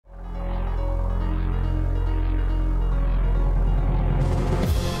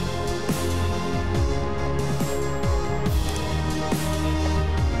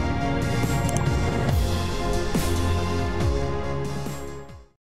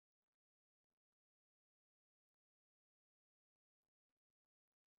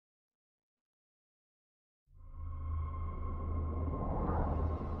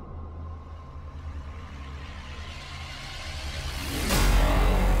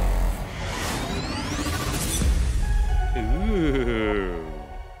Ooh.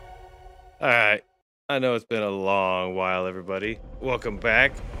 All right. I know it's been a long while, everybody. Welcome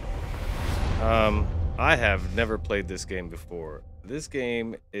back. I have never played this game before. This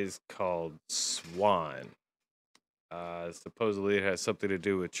game is called S.W.A.N. Supposedly it has something to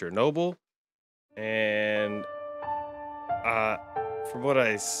do with Chernobyl, and from what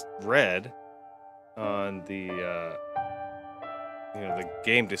I read on the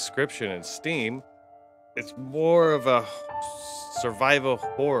game description in Steam, it's more of a survival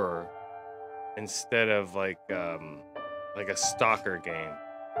horror instead of like a stalker game.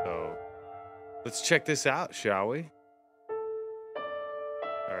 So let's check this out, shall we?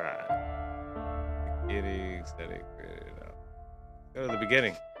 All right. Beginning, setting, created out. Go to the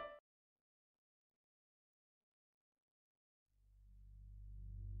beginning.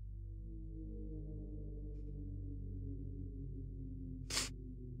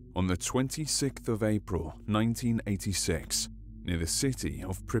 On the 26th of April, 1986, near the city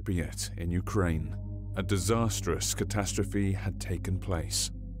of Pripyat in Ukraine, a disastrous catastrophe had taken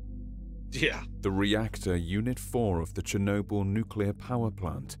place. Yeah. The reactor Unit 4 of the Chernobyl Nuclear Power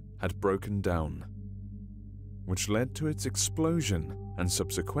Plant had broken down, which led to its explosion and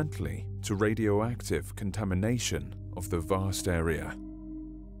subsequently to radioactive contamination of the vast area.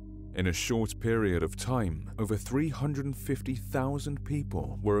 In a short period of time, over 350,000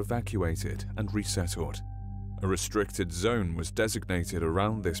 people were evacuated and resettled. A restricted zone was designated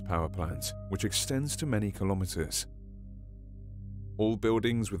around this power plant, which extends to many kilometers. All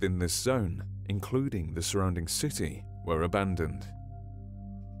buildings within this zone, including the surrounding city, were abandoned.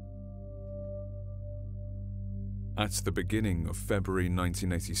 At the beginning of February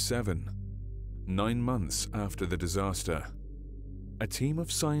 1987, 9 months after the disaster, a team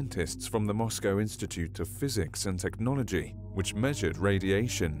of scientists from the Moscow Institute of Physics and Technology, which measured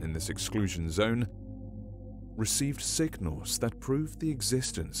radiation in this exclusion zone, received signals that proved the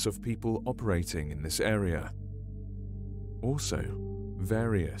existence of people operating in this area. Also,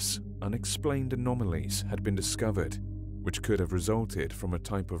 various unexplained anomalies had been discovered, which could have resulted from a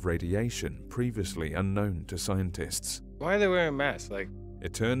type of radiation previously unknown to scientists. Why are they wearing masks? Like,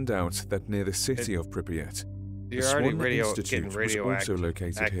 it turned out that near the city of Pripyat, the you're already S.W.A.N. Institute was radioactive. also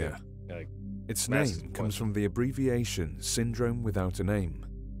located here. Like, Its masks name comes from the abbreviation Syndrome Without a Name,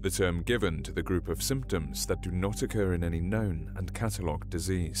 the term given to the group of symptoms that do not occur in any known and catalogued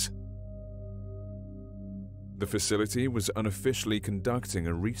disease. The facility was unofficially conducting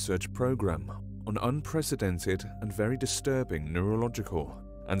a research program on unprecedented and very disturbing neurological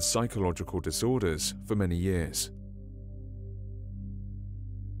and psychological disorders for many years.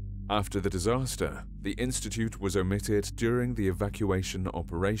 After the disaster, the institute was omitted during the evacuation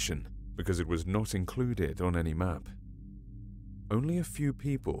operation because it was not included on any map. Only a few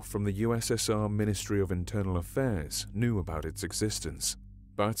people from the USSR Ministry of Internal Affairs knew about its existence,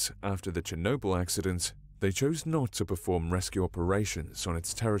 but after the Chernobyl accident, they chose not to perform rescue operations on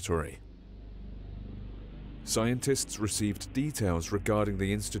its territory. Scientists received details regarding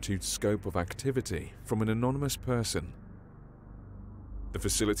the institute's scope of activity from an anonymous person. The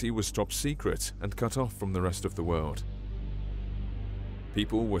facility was top secret and cut off from the rest of the world.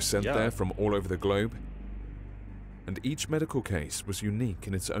 People were sent there from all over the globe, and each medical case was unique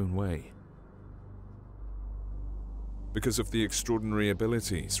in its own way. Because of the extraordinary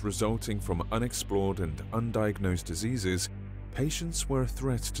abilities resulting from unexplored and undiagnosed diseases, patients were a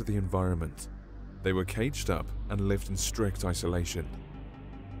threat to the environment. They were caged up and lived in strict isolation.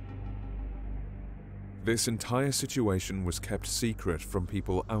 This entire situation was kept secret from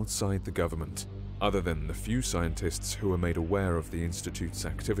people outside the government, other than the few scientists who were made aware of the Institute's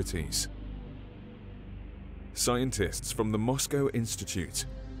activities. Scientists from the Moscow Institute,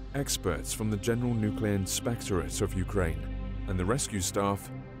 experts from the General Nuclear Inspectorate of Ukraine, and the rescue staff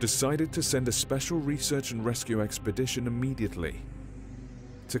decided to send a special research and rescue expedition immediately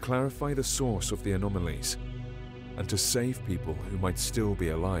to clarify the source of the anomalies and to save people who might still be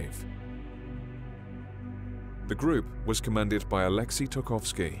alive. The group was commanded by Alexei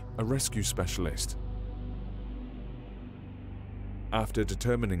Tokovsky, a rescue specialist. After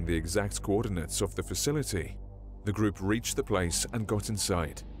determining the exact coordinates of the facility, the group reached the place and got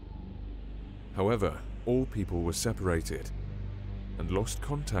inside. However, all people were separated and lost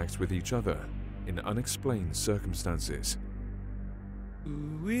contact with each other in unexplained circumstances.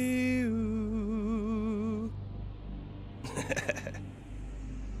 ooh.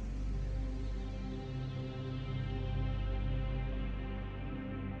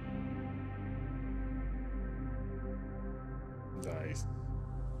 Nice.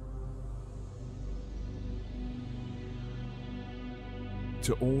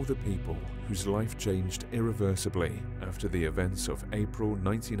 To all the people whose life changed irreversibly after the events of April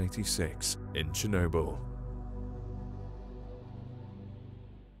 1986 in Chernobyl.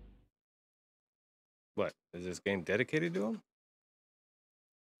 What? Is this game dedicated to him?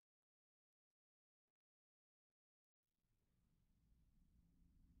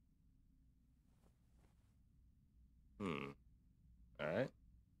 Alright.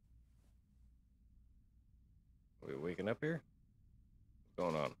 Are we waking up here?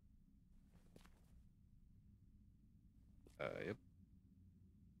 What's going on? Yep.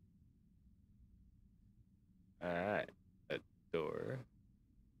 Alright. A door.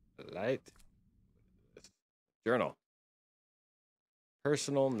 A light. Journal.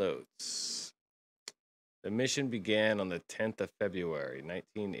 Personal notes. The mission began on the 10th of February,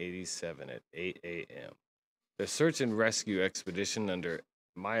 1987 at 8 a.m. The search and rescue expedition under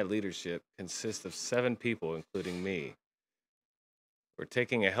my leadership consists of 7 people, including me. We're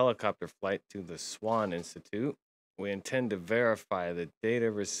taking a helicopter flight to the S.W.A.N. Institute. We intend to verify the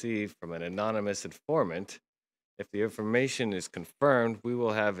data received from an anonymous informant. If the information is confirmed, we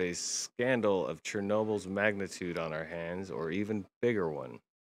will have a scandal of Chernobyl's magnitude on our hands, or even bigger one.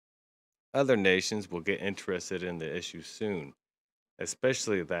 Other nations will get interested in the issue soon,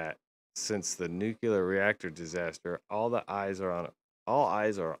 especially that since the nuclear reactor disaster, all eyes are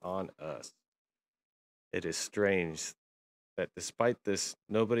on us. It is strange that despite this,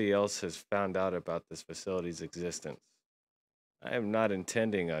 nobody else has found out about this facility's existence. I am not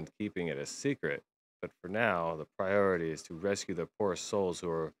intending on keeping it a secret, but for now, the priority is to rescue the poor souls who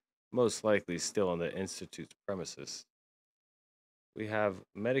are most likely still on the Institute's premises. We have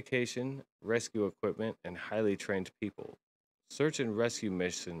medication, rescue equipment, and highly trained people. Search and rescue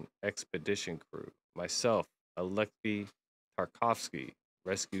mission expedition crew. Myself, Alexei Tarkovsky,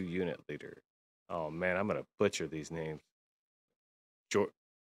 rescue unit leader. Oh man, I'm gonna butcher these names.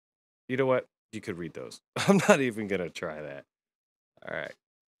 You know what? You could read those. I'm not even gonna try that. All right,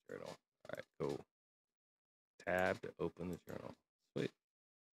 journal. All right, cool. Tab to open the journal. Sweet.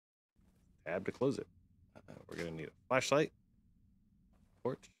 Tab to close it. We're gonna need a flashlight.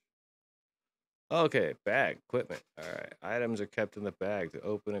 Torch. Okay, bag, equipment. All right, items are kept in the bag. To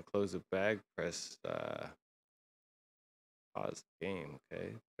open and close the bag, press pause game.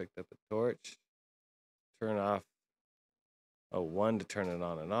 Okay, picked up a torch. Turn off. Oh, 1 to turn it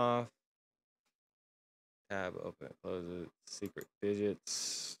on and off. Tab, open and close it. Secret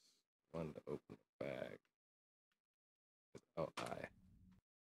digits. 1 to open the bag. Oh,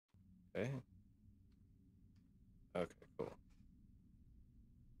 okay. Okay, cool.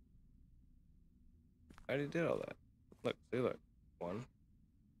 I already did all that. Look, see, look. 1.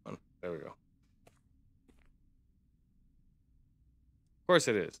 There we go. Of course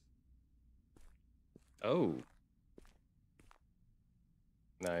it is. Oh.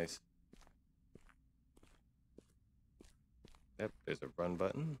 Nice. Yep, there's a run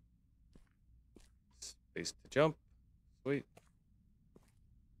button. Space to jump. Sweet.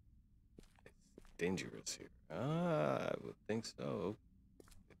 It's dangerous here. I would think so. It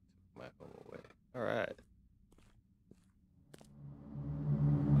took my home away. Alright.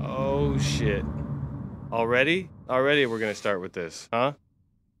 Oh, shit. Already? Already we're gonna start with this, huh?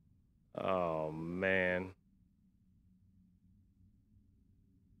 Oh, man.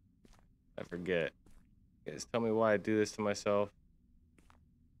 I forget. You guys tell me why I do this to myself.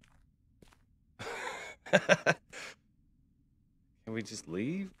 Can we just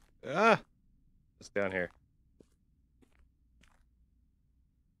leave? What's down here?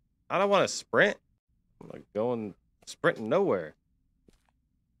 I don't want to sprint. I'm like sprinting nowhere.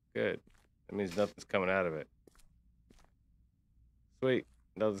 Good. That means nothing's coming out of it. Sweet.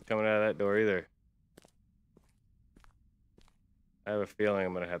 Nothing's coming out of that door either. I have a feeling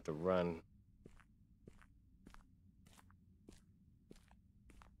I'm gonna have to run.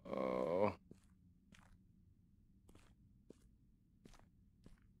 Oh.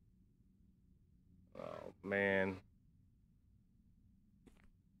 Oh, man.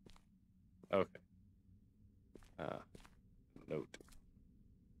 Okay. Note.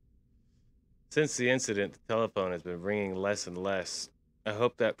 Since the incident, the telephone has been ringing less and less. I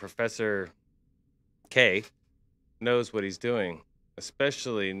hope that Professor K knows what he's doing,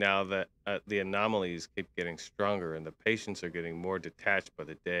 especially now that the anomalies keep getting stronger and the patients are getting more detached by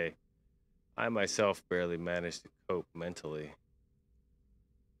the day. I myself barely manage to cope mentally.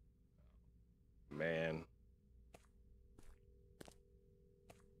 Man.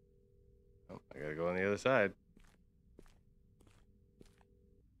 Oh, I gotta go on the other side.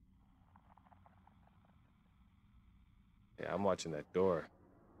 Yeah, I'm watching that door.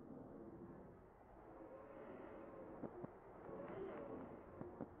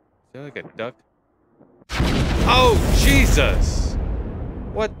 there like a duck? Oh, Jesus!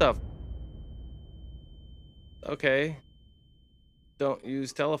 What the? Okay. Don't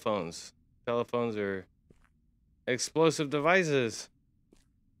use telephones. Telephones are explosive devices.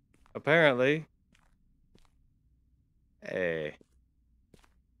 Apparently. Hey.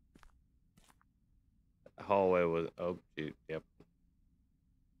 The hallway was. Oh, shoot. Yep.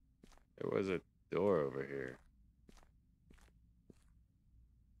 There was a door over here.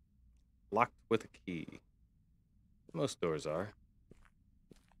 Locked with a key. Most doors are.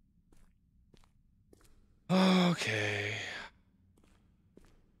 Okay.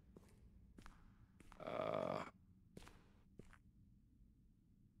 Uh.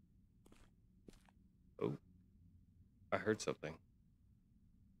 Oh. I heard something.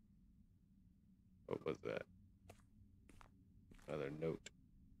 What was that? Another note.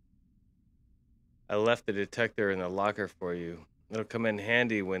 I left the detector in the locker for you. It'll come in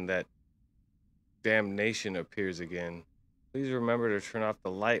handy when that damnation appears again. Please remember to turn off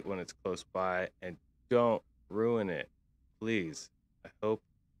the light when it's close by and don't ruin it. Please. I hope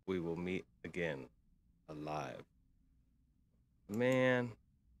we will meet again. Alive. Man.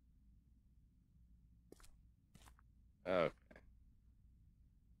 Okay.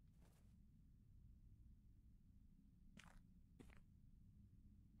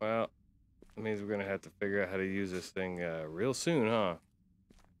 Well, it means we're gonna have to figure out how to use this thing real soon, huh?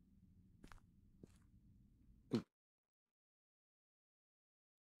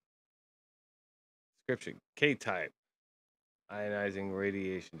 Description. K-type. Ionizing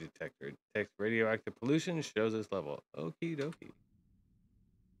radiation detector. Detects radioactive pollution, shows its level. Okie dokie.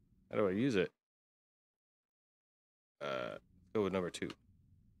 How do I use it? Let's go with number 2.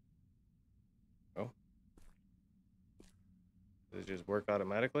 Oh. Does it just work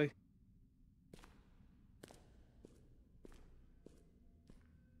automatically?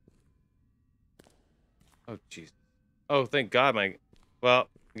 Oh, jeez. Oh, thank God, my... Well,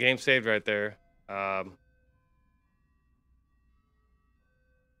 game saved right there.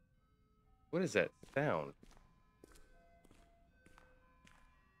 What is that sound?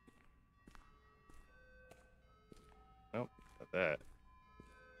 Nope, not that.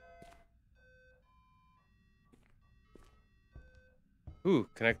 Ooh,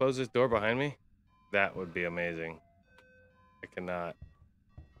 can I close this door behind me? That would be amazing. I cannot.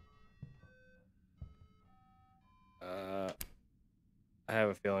 I have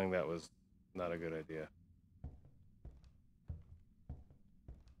a feeling that was not a good idea.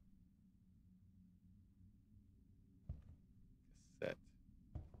 Set.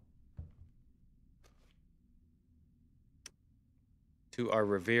 To our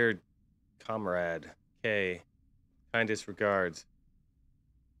revered comrade, K, kindest regards.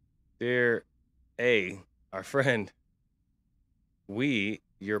 Dear A, our friend, we,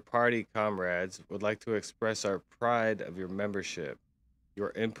 your party comrades, would like to express our pride of your membership.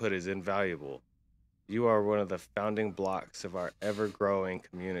 Your input is invaluable. You are one of the founding blocks of our ever growing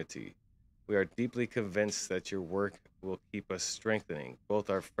community. We are deeply convinced that your work will keep us strengthening both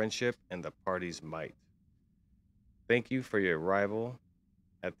our friendship and the party's might. Thank you for your arrival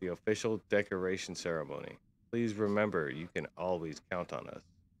at the official decoration ceremony. Please remember you can always count on us.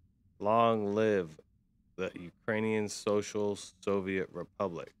 Long live the Ukrainian Social Soviet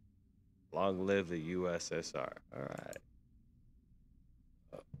Republic. Long live the USSR. All right.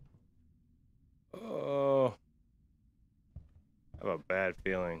 Oh, I have a bad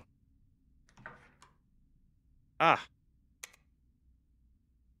feeling. Ah,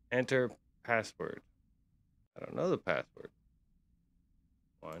 enter password. I don't know the password.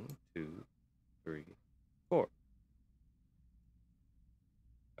 1, 2, 3, 4.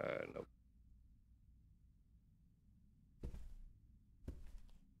 Nope.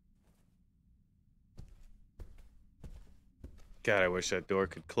 God, I wish that door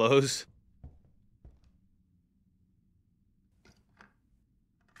could close.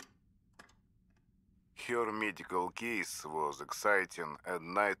 Her medical case was exciting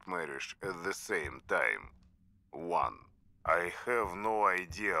and nightmarish at the same time. 1. I have no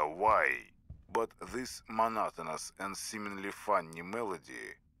idea why, but this monotonous and seemingly funny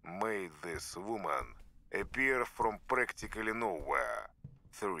melody made this woman appear from practically nowhere.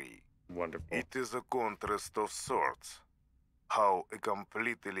 3. Wonderful. It is a contrast of sorts. How a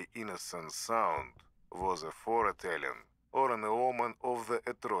completely innocent sound was a foretelling or an omen of the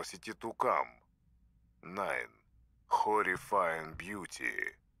atrocity to come. 9. Horrifying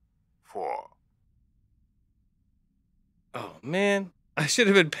beauty. 4. Oh, man. I should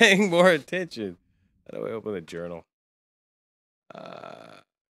have been paying more attention. How do I open the journal?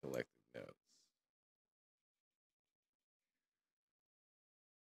 Collect notes.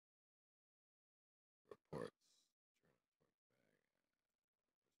 Ports.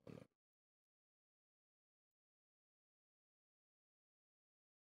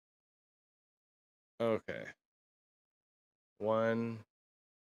 Okay.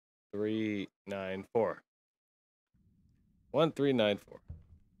 1394. 1394.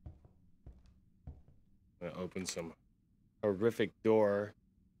 I'm gonna open some horrific door.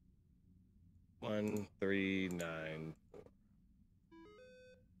 1394.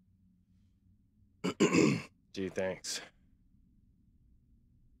 Gee, thanks.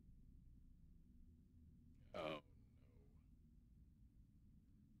 Oh.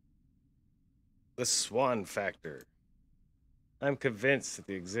 The S.W.A.N factor. I'm convinced that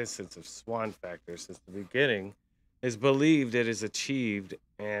the existence of S.W.A.N factor since the beginning is believed it is achieved.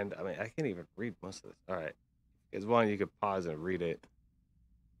 And I mean, I can't even read most of this. All right. There's one you could pause and read it.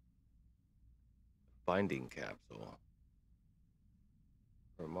 Binding capsule.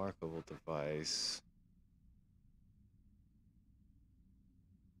 Remarkable device.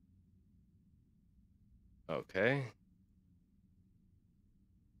 Okay.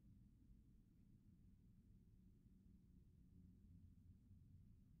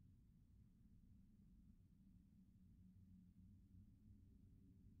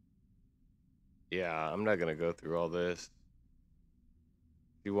 Yeah, I'm not gonna go through all this.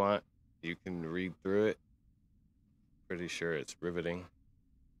 If you want, you can read through it. Pretty sure it's riveting.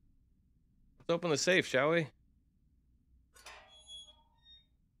 Let's open the safe, shall we?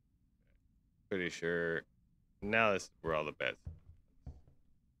 Pretty sure. Now this is where all the bets.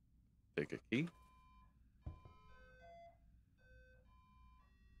 Take a key.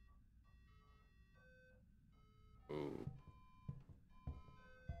 Ooh.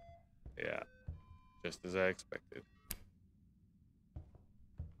 Yeah. Just as I expected.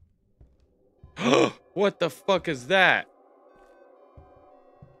 What the fuck is that?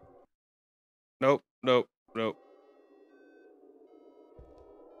 Nope, nope, nope.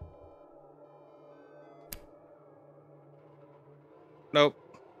 Nope.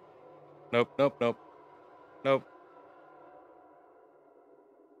 Nope, nope, nope. Nope.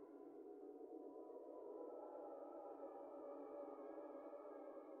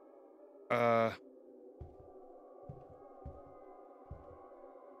 Uh.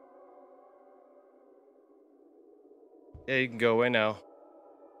 Yeah, you can go away now.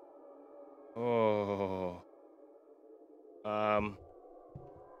 Oh.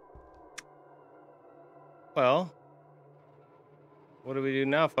 Well. What do we do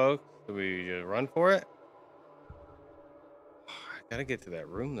now, folks? Do we just run for it? I gotta get to that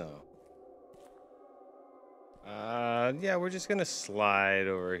room, though. Yeah, we're just gonna slide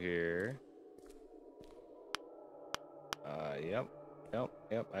over here. Yep. Yep,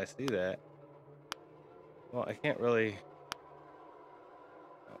 yep, I see that. Well, I can't really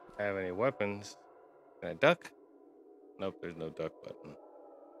have any weapons. Can I duck? Nope, there's no duck button.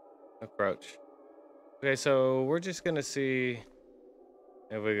 No crouch. Okay, so we're just gonna see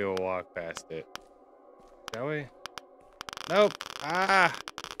if we can walk past it. Shall we? Nope. Ah!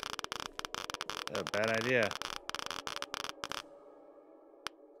 That's a bad idea.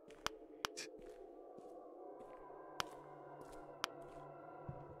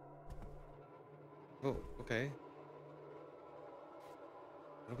 Oh, okay.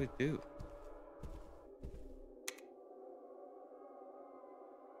 What do we do?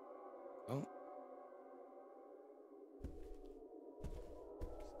 Oh.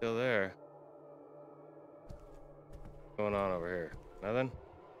 Still there. What's going on over here? Nothing?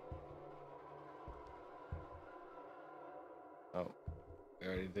 Oh, we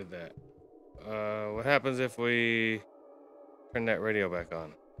already did that. What happens if we turn that radio back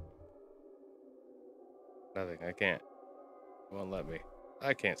on? Nothing. I can't. It won't let me.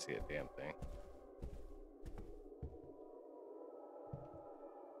 I can't see a damn thing.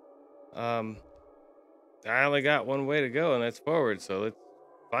 I only got one way to go, and that's forward. So let's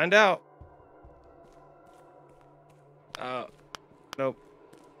find out. Nope.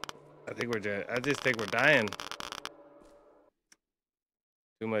 I just think we're dying.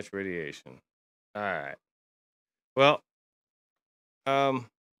 Too much radiation. All right. Well,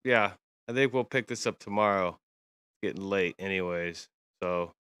 yeah. I think we'll pick this up tomorrow. It's getting late, anyways.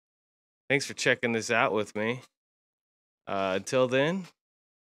 So, thanks for checking this out with me. Until then,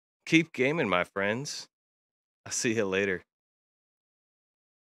 keep gaming, my friends. I'll see you later.